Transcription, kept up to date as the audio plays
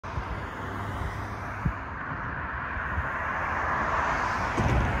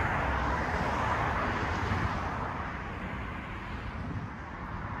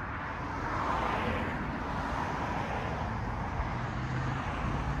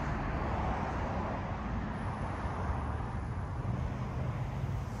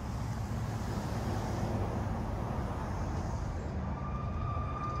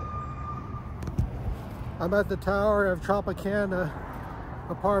I'm at the tower of Tropicana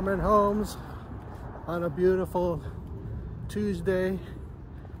Apartment Homes on a beautiful Tuesday,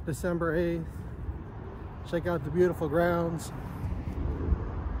 December 8th. Check out the beautiful grounds.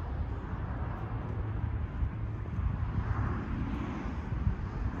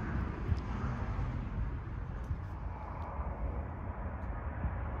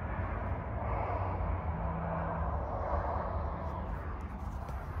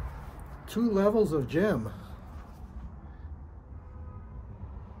 Two levels of gym.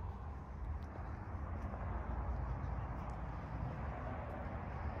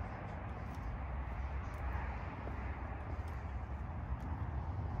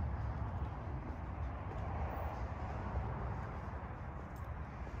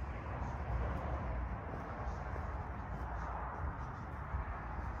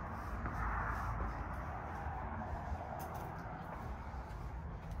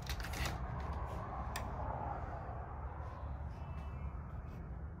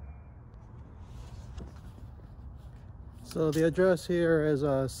 So the address here is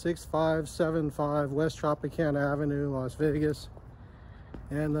 6575 West Tropicana Avenue, Las Vegas.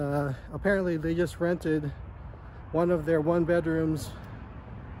 And apparently they just rented one of their one bedrooms.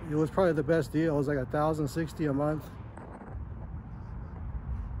 It was probably the best deal. It was like $1,060 a month.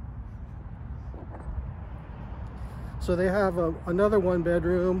 So they have another one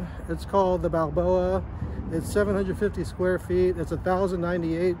bedroom. It's called the Balboa. It's 750 square feet. It's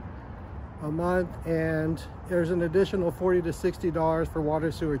 $1,098 a month, and there's an additional $40 to $60 for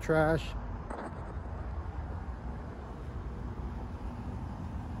water, sewer, trash.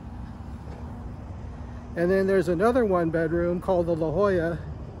 And then there's another one bedroom called the La Jolla.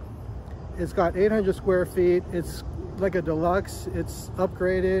 It's got 800 square feet. It's like a deluxe. It's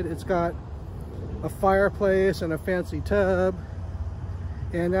upgraded. It's got a fireplace and a fancy tub,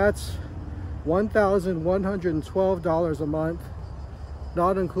 and that's $1,112 a month,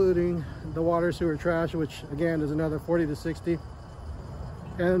 not including the water, sewer, trash, which again is another $40 to $60.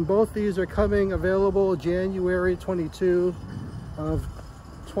 And both these are coming available January 22 of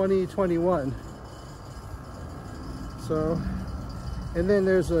 2021. So, and then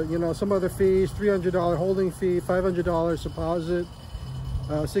there's some other fees: $300 holding fee, $500 deposit,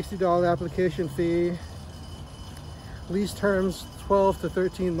 $60 application fee, lease terms 12 to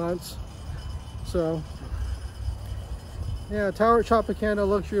 13 months. So yeah, Tower Tropicana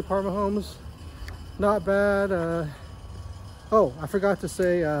luxury apartment homes, not bad. Oh, I forgot to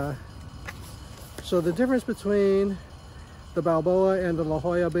say, so the difference between the Balboa and the La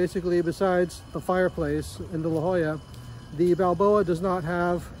Jolla, basically, besides the fireplace in the La Jolla, the Balboa does not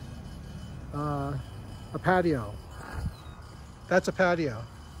have a patio. That's a patio.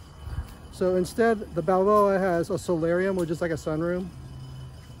 So instead, the Balboa has a solarium, which is like a sunroom,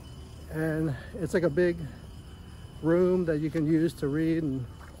 and it's like a big room that you can use to read and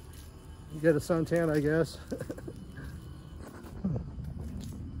get a suntan, I guess.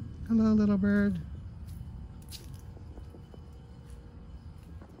 Hello, little bird.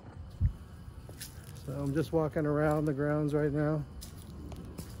 So I'm just walking around the grounds right now.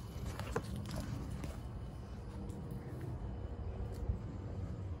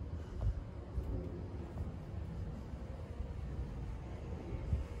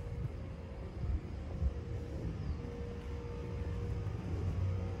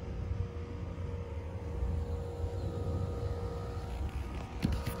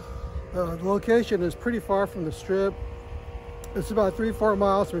 The location is pretty far from the strip. It's about 3-4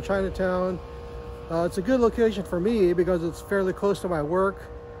 miles from Chinatown. It's a good location for me because it's fairly close to my work,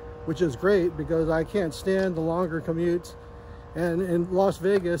 which is great because I can't stand the longer commutes. And in Las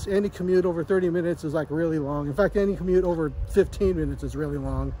Vegas, any commute over 30 minutes is like really long. In fact, any commute over 15 minutes is really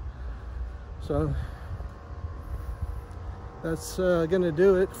long. So that's gonna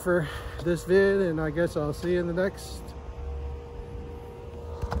do it for this vid, and I guess I'll see you in the next